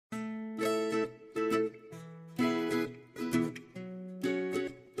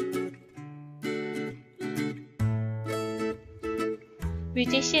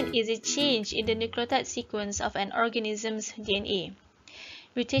Mutation is a change in the nucleotide sequence of an organism's DNA.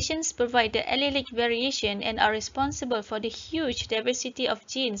 Mutations provide the allelic variation and are responsible for the huge diversity of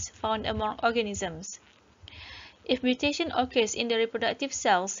genes found among organisms. If mutation occurs in the reproductive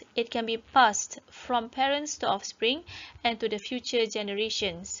cells, it can be passed from parents to offspring and to the future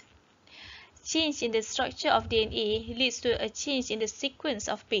generations. Change in the structure of DNA leads to a change in the sequence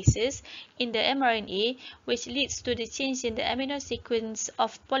of bases in the mRNA, which leads to the change in the amino sequence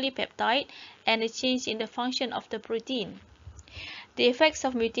of polypeptide and a change in the function of the protein. The effects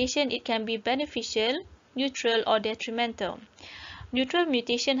of mutation, it can be beneficial, neutral, or detrimental. Neutral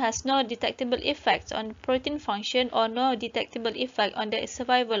mutation has no detectable effect on protein function or no detectable effect on the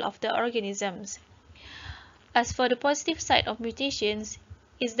survival of the organisms. As for the positive side of mutations,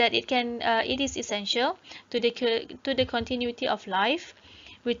 is that it is essential to the continuity of life.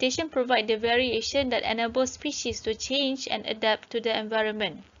 Mutation provides the variation that enables species to change and adapt to the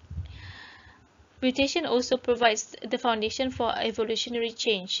environment. Mutation also provides the foundation for evolutionary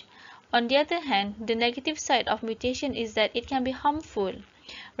change. On the other hand, the negative side of mutation is that it can be harmful.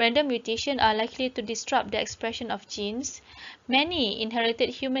 Random mutations are likely to disrupt the expression of genes. Many inherited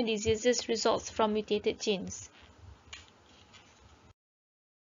human diseases result from mutated genes.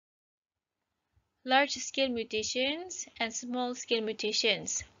 Large-scale mutations and small-scale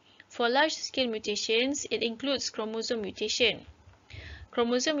mutations. For large-scale mutations, it includes chromosome mutation.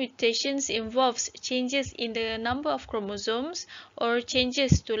 Chromosome mutations involves changes in the number of chromosomes or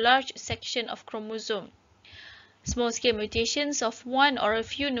changes to large section of chromosome. Small-scale mutations of one or a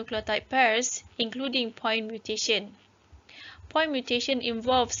few nucleotide pairs, including point mutation. Point mutation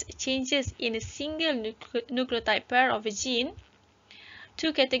involves changes in a single nucleotide pair of a gene.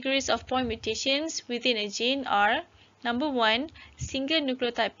 Two categories of point mutations within a gene are: number 1, single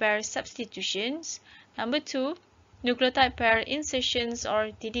nucleotide pair substitutions. Number 2, nucleotide pair insertions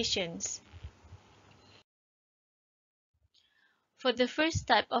or deletions. For the first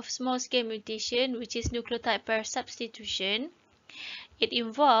type of small-scale mutation, which is nucleotide pair substitution, it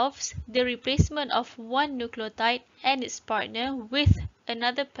involves the replacement of one nucleotide and its partner with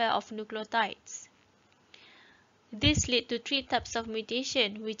another pair of nucleotides. This leads to three types of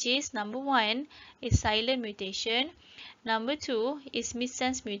mutation, which is number 1 is silent mutation, number 2 is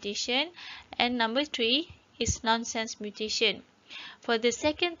missense mutation, and number 3 is nonsense mutation. For the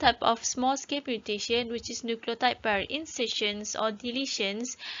second type of small-scale mutation, which is nucleotide pair insertions or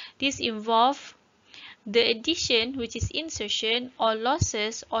deletions, this involves the addition, which is insertion, or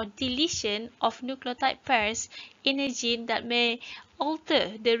losses or deletion of nucleotide pairs in a gene that may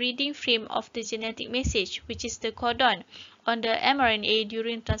alter the reading frame of the genetic message, which is the codon, on the mRNA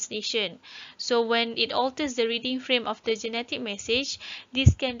during translation. So when it alters the reading frame of the genetic message,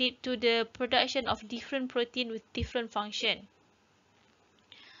 this can lead to the production of different protein with different function.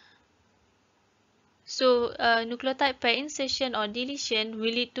 So nucleotide pair insertion or deletion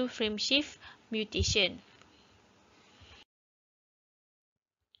will lead to frameshift mutation.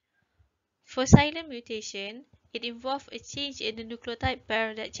 For silent mutation, it involves a change in the nucleotide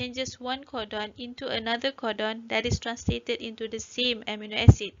pair that changes one codon into another codon that is translated into the same amino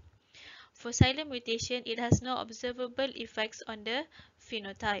acid. For silent mutation, it has no observable effects on the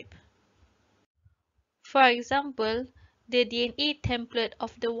phenotype. For example, the DNA template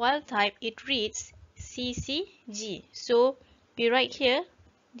of the wild type, it reads CCG. So we write here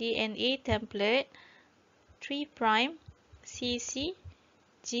DNA template 3' CCG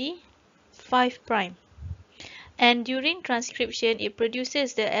 5'. And during transcription, it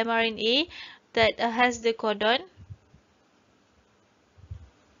produces the mRNA that has the codon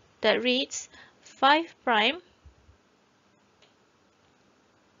that reads 5'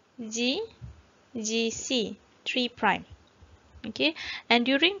 GGC 3'. Okay, and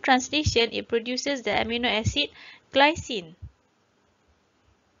during translation, it produces the amino acid glycine.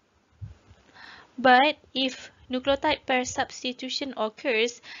 But if nucleotide pair substitution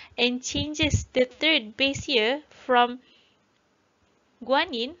occurs and changes the third base here from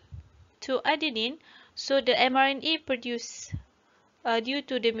guanine to adenine, so the mRNA produced due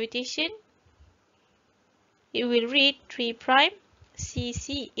to the mutation, it will read 3'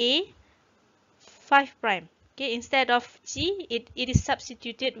 CCA 5'. Okay, instead of G, it is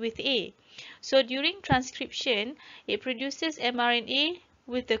substituted with A. So during transcription, it produces mRNA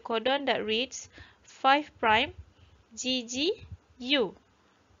with the codon that reads 5' GGU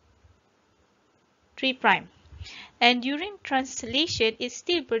 3'. And during translation, it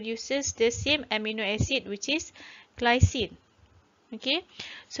still produces the same amino acid, which is glycine. Okay,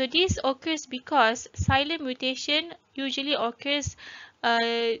 so this occurs because silent mutation usually occurs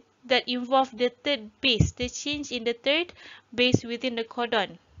that involve the third base, the change in the third base within the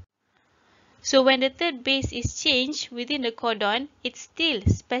codon. So when the third base is changed within the codon, it's still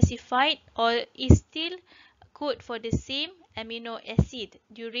specified or is still code for the same amino acid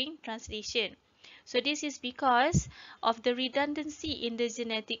during translation. So this is because of the redundancy in the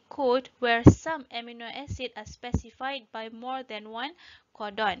genetic code where some amino acids are specified by more than one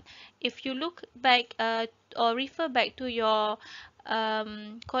codon. If you look back or refer back to your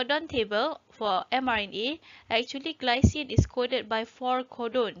codon table for mRNA, actually glycine is coded by 4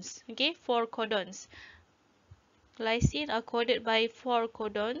 codons. Okay, 4 codons. Glycine are coded by 4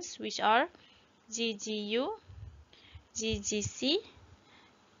 codons, which are GGU, GGC,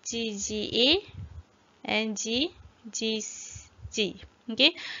 GGA, and GGG.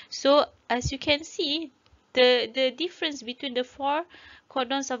 Okay, so as you can see, the difference between the 4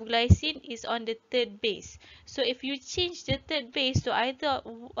 codons of glycine is on the third base. So if you change the third base to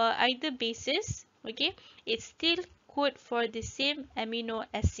either bases, okay, it still code for the same amino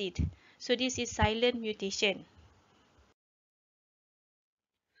acid. So this is silent mutation.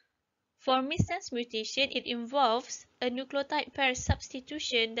 For missense mutation, it involves a nucleotide pair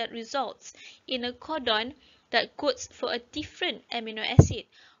substitution that results in a codon that codes for a different amino acid.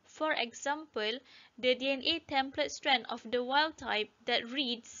 For example, the DNA template strand of the wild type that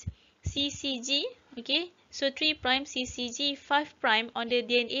reads CCG, okay, so 3' CCG 5' on the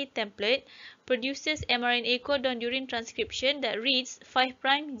DNA template produces mRNA codon during transcription that reads 5'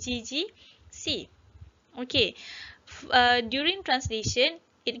 GGC. Okay, during translation,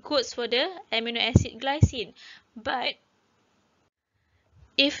 it codes for the amino acid glycine. But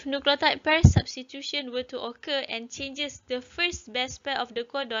if nucleotide pair substitution were to occur and changes the first base pair of the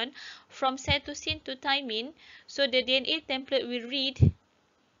codon from cytosine to thymine, so the DNA template will read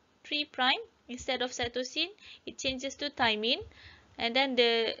 3' instead of cytosine, it changes to thymine, and then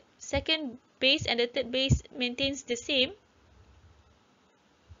the second base and the third base maintains the same.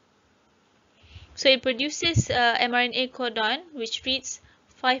 So it produces mRNA codon which reads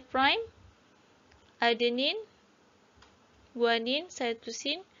 5' adenine, guanine,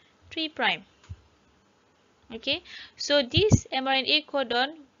 cytosine, 3'. Okay, so this mRNA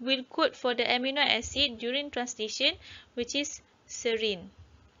codon will code for the amino acid during translation, which is serine.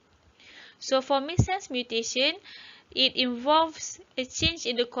 So for missense mutation, it involves a change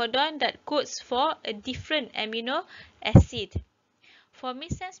in the codon that codes for a different amino acid. For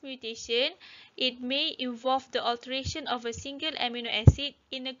missense mutation, it may involve the alteration of a single amino acid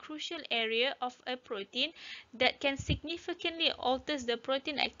in a crucial area of a protein that can significantly alter the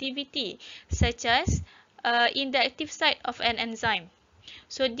protein activity, such as in the active site of an enzyme.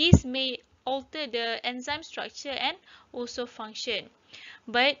 So this may alter the enzyme structure and also function.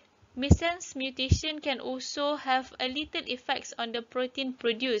 But missense mutation can also have a little effects on the protein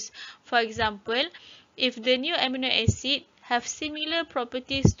produced. For example, if the new amino acid have similar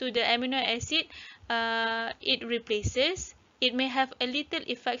properties to the amino acid it replaces, it may have a little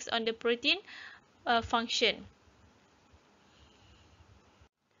effects on the protein function.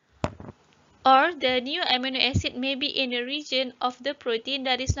 Or the new amino acid may be in a region of the protein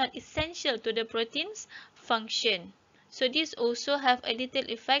that is not essential to the protein's function. So these also have a little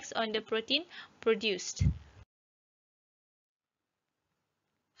effects on the protein produced.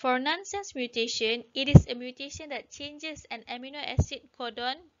 For nonsense mutation, it is a mutation that changes an amino acid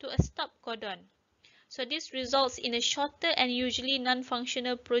codon to a stop codon. So this results in a shorter and usually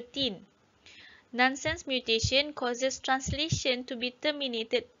non-functional protein. Nonsense mutation causes translation to be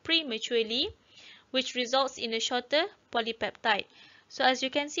terminated prematurely, which results in a shorter polypeptide. So as you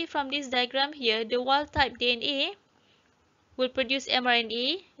can see from this diagram here, the wild type DNA will produce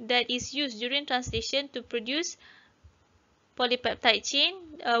mRNA that is used during translation to produce polypeptide chain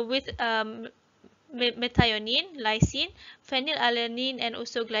with methionine, lysine, phenylalanine, and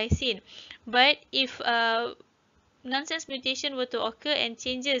also glycine. But if nonsense mutation were to occur and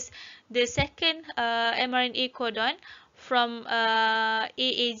changes the second mRNA codon from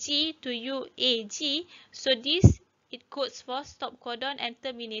AAG to UAG, so this it codes for stop codon and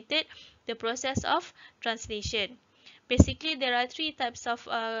terminated the process of translation. Basically, there are 3 types of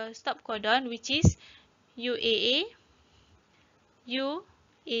stop codon, which is UAA,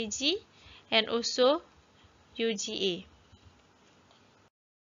 UAG, and also UGA.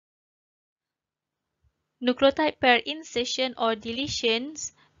 Nucleotide pair insertion or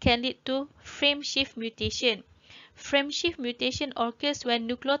deletions can lead to frameshift mutation. Frameshift mutation occurs when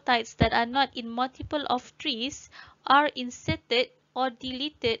nucleotides that are not in multiple of trees are inserted or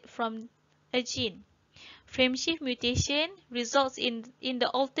deleted from a gene. Frameshift mutation results in the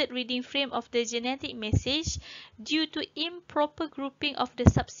altered reading frame of the genetic message due to improper grouping of the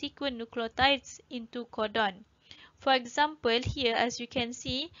subsequent nucleotides into codon. For example, here as you can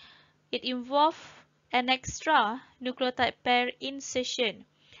see, it involves an extra nucleotide pair insertion.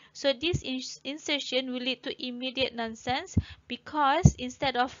 So this insertion will lead to immediate nonsense because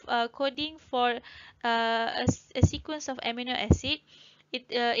instead of coding for a sequence of amino acid,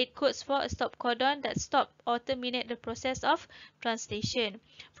 it codes for a stop codon that stop or terminate the process of translation.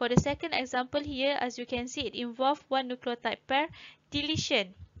 For the second example here, as you can see, it involves one nucleotide pair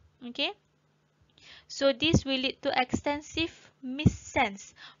deletion. Okay, so this will lead to extensive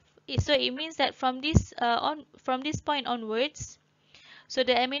missense. So it means that from this point onwards, so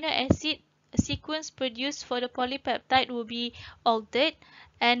the amino acid sequence produced for the polypeptide will be altered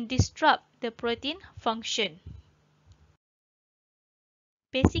and disrupt the protein function.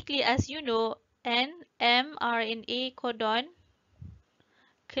 Basically, as you know, an mRNA codon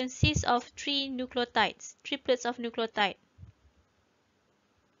consists of three nucleotides, triplets of nucleotide.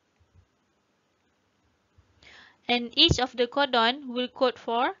 And each of the codon will code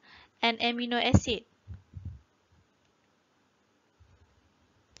for an amino acid.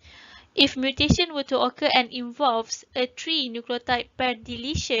 If mutation were to occur and involves a 3 nucleotide pair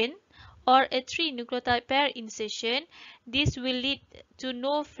deletion or a 3 nucleotide pair insertion, this will lead to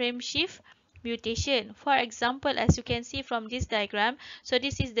no frameshift mutation. For example, as you can see from this diagram, so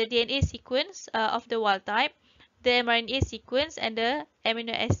this is the DNA sequence of the wild type, the mRNA sequence, and the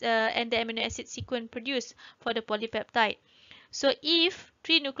amino acid sequence produced for the polypeptide. So if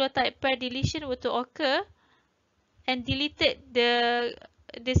 3 nucleotide pair deletion were to occur and deleted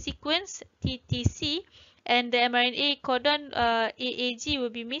the sequence TTC and the mRNA codon AAG will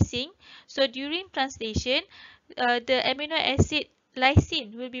be missing. So during translation, the amino acid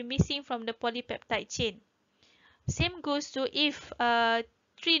lysine will be missing from the polypeptide chain. Same goes to if 3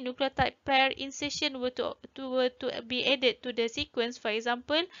 nucleotide pair insertion were to be added to the sequence. For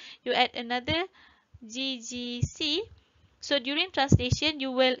example, you add another GGC. So during translation,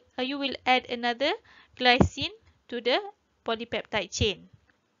 you will add another glycine to the polypeptide chain.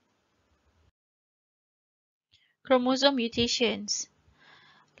 Chromosome mutations.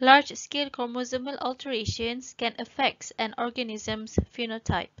 Large-scale chromosomal alterations can affect an organism's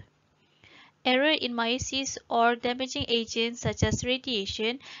phenotype. Error in meiosis or damaging agents such as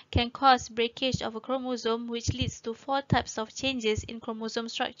radiation can cause breakage of a chromosome, which leads to 4 types of changes in chromosome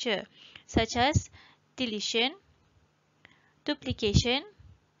structure, such as deletion, duplication,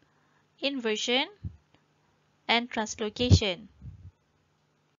 inversion, and translocation.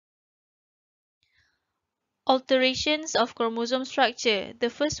 Alterations of chromosome structure. The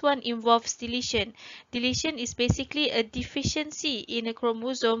first one involves deletion. Deletion is basically a deficiency in a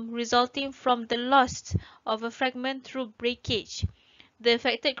chromosome resulting from the loss of a fragment through breakage. The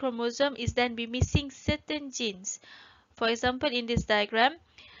affected chromosome is then be missing certain genes. For example, in this diagram,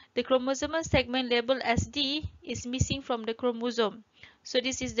 the chromosomal segment labeled as D is missing from the chromosome. So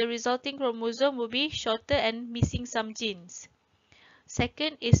this is the resulting chromosome will be shorter and missing some genes.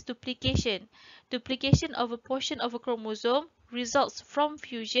 Second is duplication. Duplication of a portion of a chromosome results from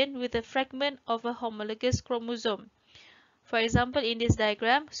fusion with a fragment of a homologous chromosome. For example, in this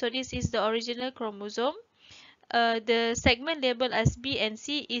diagram, so this is the original chromosome. The segment labeled as B and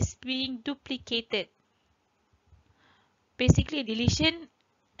C is being duplicated. Basically, deletion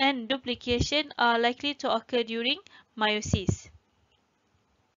and duplication are likely to occur during meiosis.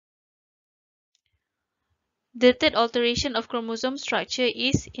 The third alteration of chromosome structure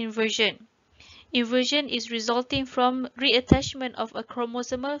is inversion. Inversion is resulting from reattachment of a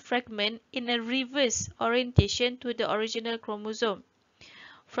chromosomal fragment in a reverse orientation to the original chromosome.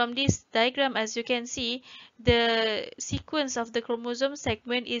 From this diagram, as you can see, the sequence of the chromosome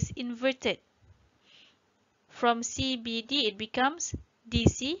segment is inverted. From CBD, it becomes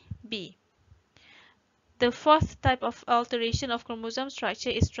DCB. The fourth type of alteration of chromosome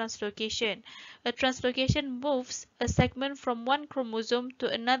structure is translocation. A translocation moves a segment from one chromosome to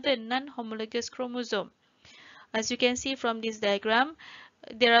another non-homologous chromosome. As you can see from this diagram,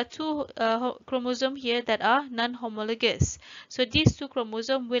 there are two chromosomes here that are non-homologous. So these two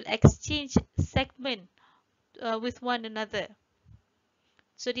chromosomes will exchange segment with one another.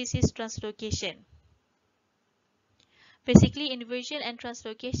 So this is translocation. Basically, inversion and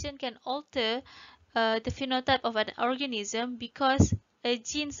translocation can alter the phenotype of an organism because a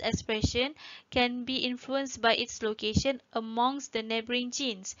gene's expression can be influenced by its location amongst the neighboring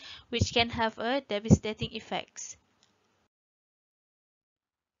genes, which can have a devastating effects.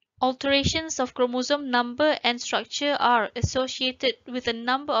 Alterations of chromosome number and structure are associated with a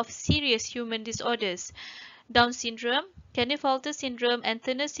number of serious human disorders. Down syndrome, Klinefelter syndrome, and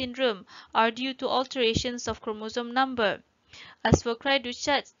Turner syndrome are due to alterations of chromosome number. As for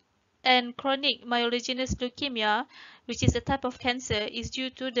Cry-Duchat and chronic myelogenous leukemia, which is a type of cancer, is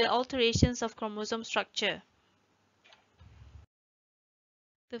due to the alterations of chromosome structure.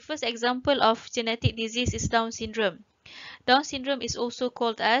 The first example of genetic disease is Down syndrome. Down syndrome is also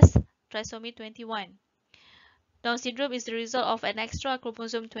called as trisomy 21. Down syndrome is the result of an extra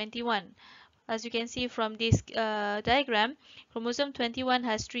chromosome 21. As you can see from this diagram, chromosome 21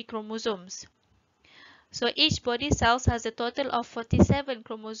 has 3 chromosomes. So each body cells has a total of 47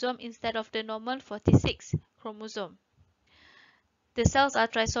 chromosomes instead of the normal 46 chromosome. The cells are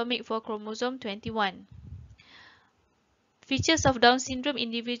trisomic for chromosome 21. Features of Down syndrome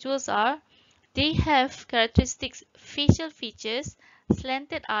individuals are they have characteristic facial features,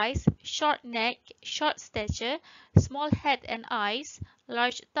 slanted eyes, short neck, short stature, small head and eyes,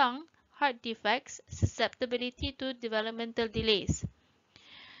 large tongue, heart defects, susceptibility to developmental delays.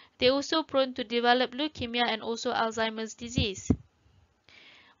 They are also prone to develop leukemia and also Alzheimer's disease.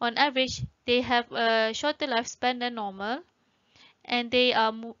 On average, they have a shorter lifespan than normal, and they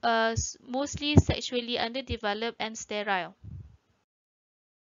are mostly sexually underdeveloped and sterile.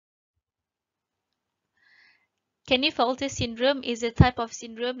 Klinefelter syndrome is a type of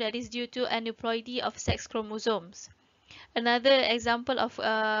syndrome that is due to aneuploidy of sex chromosomes. Another example of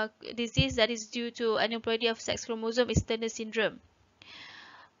disease that is due to aneuploidy of sex chromosome is Turner syndrome.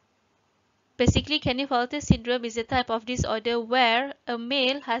 Basically, Klinefelter syndrome is a type of disorder where a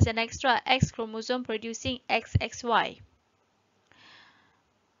male has an extra X chromosome producing XXY.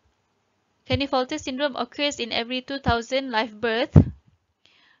 Klinefelter syndrome occurs in every 2000 live birth.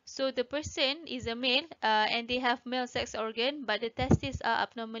 So the person is a male and they have male sex organ, but the testes are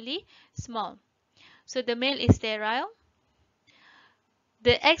abnormally small. So the male is sterile.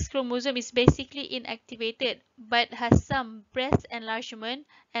 The X chromosome is basically inactivated but has some breast enlargement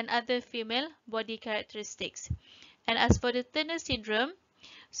and other female body characteristics. And as for the Turner syndrome,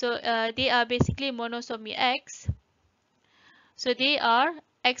 so they are basically monosomy X. So they are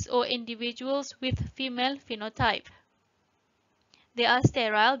XO individuals with female phenotype. They are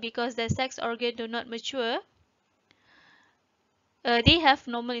sterile because their sex organ do not mature. They have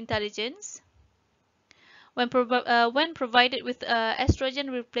normal intelligence. When provided with estrogen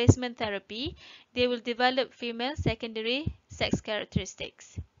replacement therapy, they will develop female secondary sex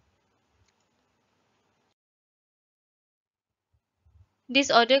characteristics.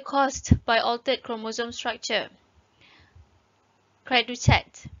 Disorder caused by altered chromosome structure.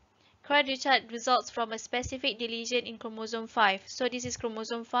 Cry-Duchat. Cry-Duchat results from a specific deletion in chromosome 5. So this is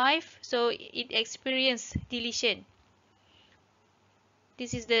chromosome 5, so it experienced deletion.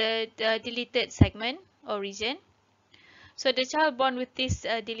 This is the deleted segment or region. So the child born with this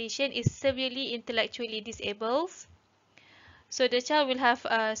deletion is severely intellectually disabled. So the child will have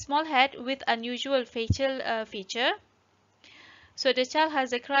a small head with unusual facial feature. So the child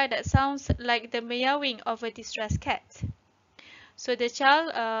has a cry that sounds like the meowing of a distressed cat. So the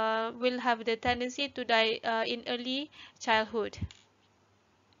child will have the tendency to die in early childhood.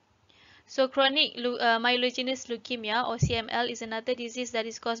 So chronic myelogenous leukemia or CML is another disease that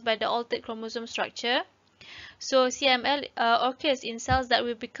is caused by the altered chromosome structure. So CML occurs in cells that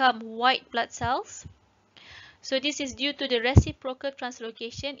will become white blood cells. So this is due to the reciprocal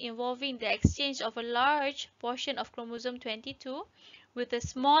translocation involving the exchange of a large portion of chromosome 22 with a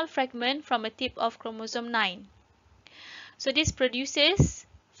small fragment from a tip of chromosome 9. So this produces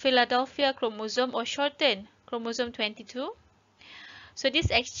Philadelphia chromosome or shortened chromosome 22. So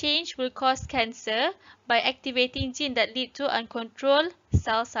this exchange will cause cancer by activating genes that lead to uncontrolled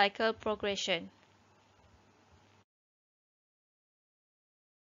cell cycle progression.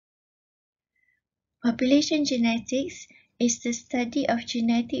 Population genetics is the study of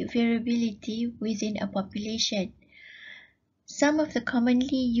genetic variability within a population. Some of the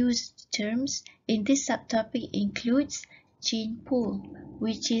commonly used terms in this subtopic includes gene pool,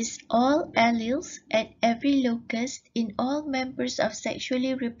 which is all alleles at every locus in all members of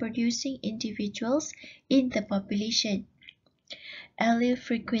sexually reproducing individuals in the population. Allele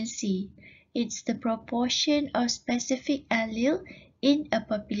frequency, it's the proportion of specific allele in a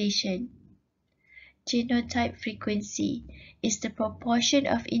population. Genotype frequency is the proportion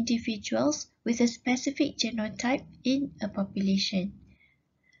of individuals with a specific genotype in a population.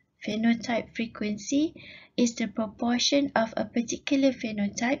 Phenotype frequency is the proportion of a particular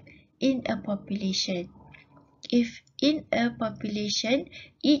phenotype in a population. If in a population,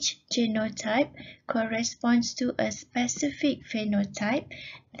 each genotype corresponds to a specific phenotype,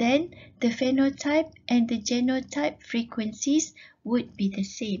 then the phenotype and the genotype frequencies would be the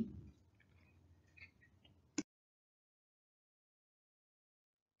same.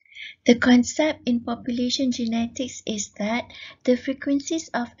 The concept in population genetics is that the frequencies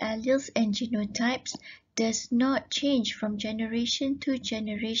of alleles and genotypes does not change from generation to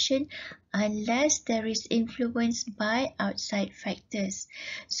generation unless there is influence by outside factors.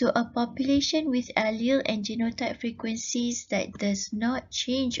 So a population with allele and genotype frequencies that does not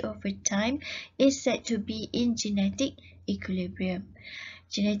change over time is said to be in genetic equilibrium.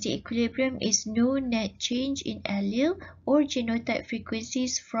 Genetic equilibrium is no net change in allele or genotype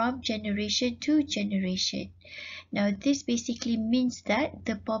frequencies from generation to generation. Now, this basically means that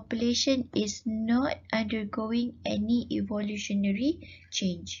the population is not undergoing any evolutionary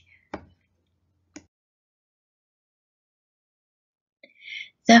change.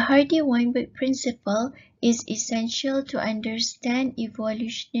 The Hardy-Weinberg principle is essential to understand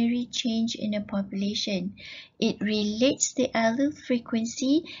evolutionary change in a population. It relates the allele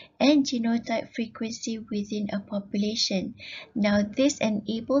frequency and genotype frequency within a population. Now, this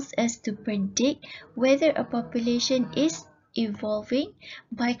enables us to predict whether a population is evolving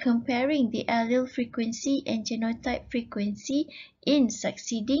by comparing the allele frequency and genotype frequency in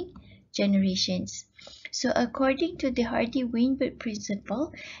succeeding generations. So according to the Hardy-Weinberg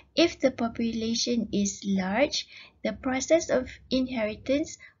principle, if the population is large, the process of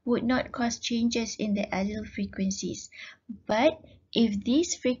inheritance would not cause changes in the allele frequencies. But if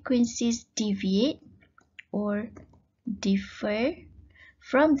these frequencies deviate or differ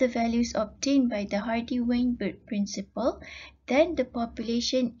from the values obtained by the Hardy-Weinberg principle, then the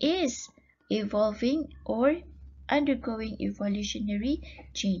population is evolving or undergoing evolutionary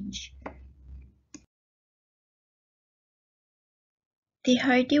change. The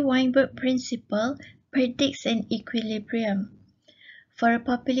Hardy-Weinberg principle predicts an equilibrium. For a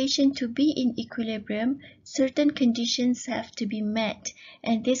population to be in equilibrium, certain conditions have to be met,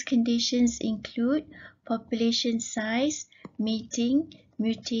 and these conditions include population size, mating,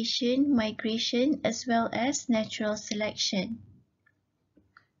 mutation, migration, as well as natural selection.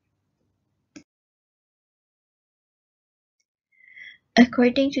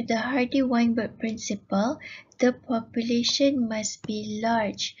 According to the Hardy-Weinberg principle, the population must be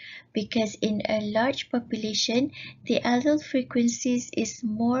large because in a large population, the allele frequencies is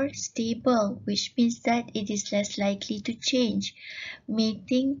more stable, which means that it is less likely to change.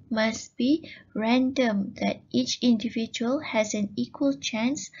 Mating must be random, that each individual has an equal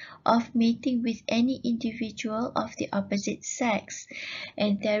chance of mating with any individual of the opposite sex.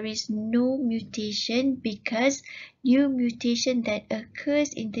 And there is no mutation because new mutation that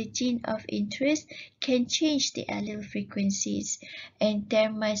occurs in the gene of interest can change the allele frequencies. And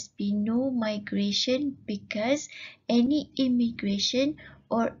there must be no migration because any immigration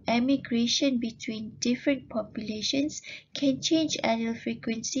or emigration between different populations can change allele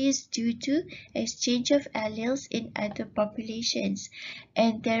frequencies due to exchange of alleles in other populations.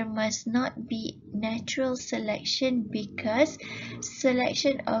 And there must not be natural selection because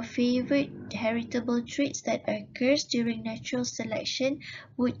selection of favored heritable traits that occurs during natural selection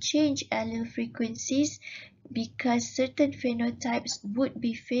would change allele frequencies because certain phenotypes would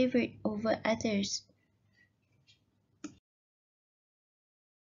be favored over others.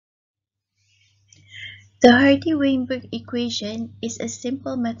 The Hardy-Weinberg equation is a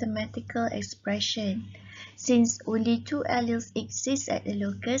simple mathematical expression. Since only two alleles exist at a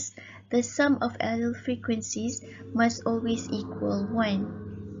locus, the sum of allele frequencies must always equal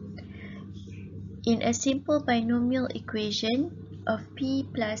 1. In a simple binomial equation of P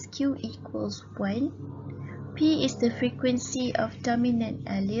plus Q equals 1, P is the frequency of dominant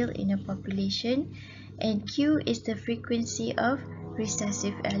allele in a population and Q is the frequency of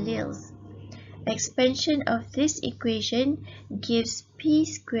recessive alleles. Expansion of this equation gives P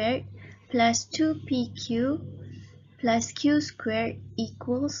squared plus 2PQ plus Q squared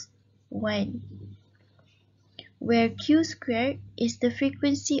equals 1, where Q squared is the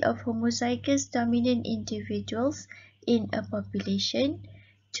frequency of homozygous dominant individuals in a population,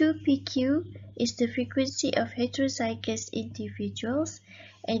 2PQ is the frequency of heterozygous individuals,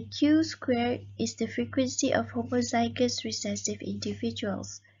 and Q squared is the frequency of homozygous recessive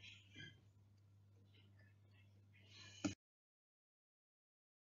individuals.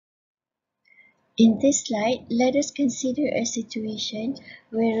 In this slide, let us consider a situation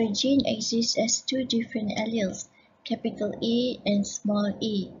where a gene exists as two different alleles, capital A and small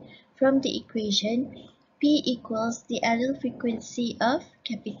a. From the equation, P equals the allele frequency of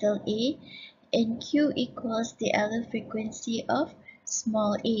capital A and Q equals the allele frequency of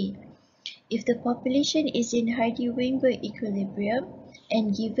small a. If the population is in Hardy-Weinberg equilibrium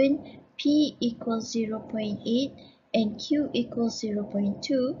and given P equals 0.8 and Q equals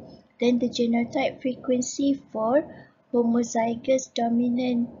 0.2, then the genotype frequency for homozygous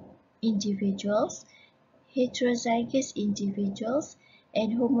dominant individuals, heterozygous individuals,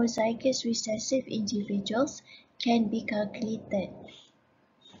 and homozygous recessive individuals can be calculated.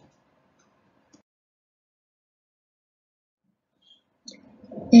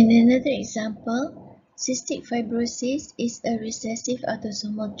 In another example, cystic fibrosis is a recessive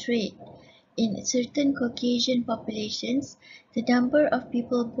autosomal trait. In certain Caucasian populations, the number of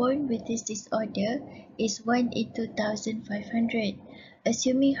people born with this disorder is 1 in 2,500.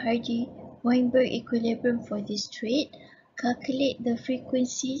 Assuming Hardy-Weinberg equilibrium for this trait, calculate the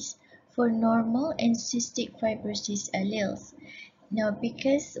frequencies for normal and cystic fibrosis alleles. Now,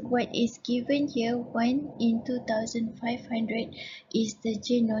 because what is given here, 1 in 2,500, is the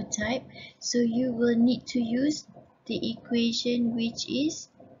genotype, so you will need to use the equation which is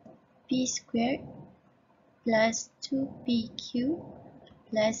p squared plus 2pq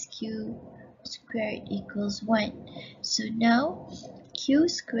plus q squared equals 1. So now q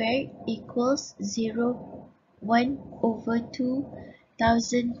squared equals 1 over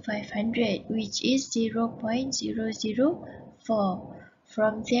 2,500, which is 0.004.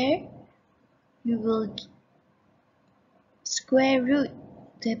 From there, you will square root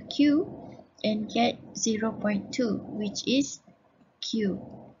the q and get 0.2, which is q.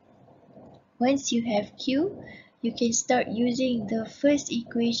 Once you have q, you can start using the first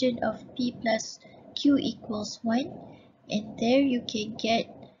equation of p plus q equals 1, and there you can get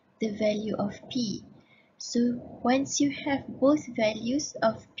the value of p. So once you have both values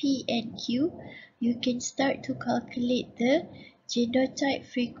of p and q, you can start to calculate the genotype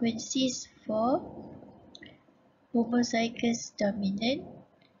frequencies for homozygous dominant,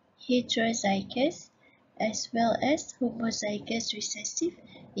 heterozygous, as well as homozygous recessive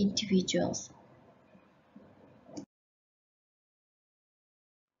individuals.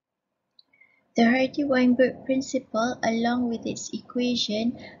 The Hardy-Weinberg principle, along with its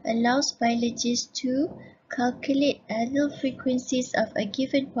equation, allows biologists to calculate allele frequencies of a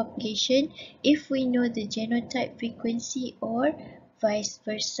given population if we know the genotype frequency or vice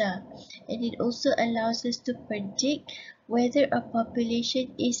versa. And it also allows us to predict whether a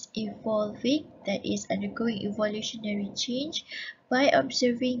population is evolving, that is undergoing evolutionary change, by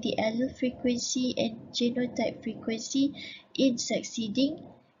observing the allele frequency and genotype frequency in succeeding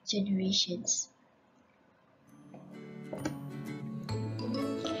generations.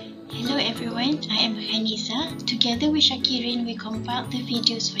 Hello everyone, I am Hanisa. Together with Shakirin, we compiled the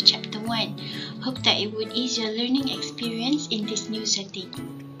videos for Chapter 1. Hope that it would ease your learning experience in this new setting.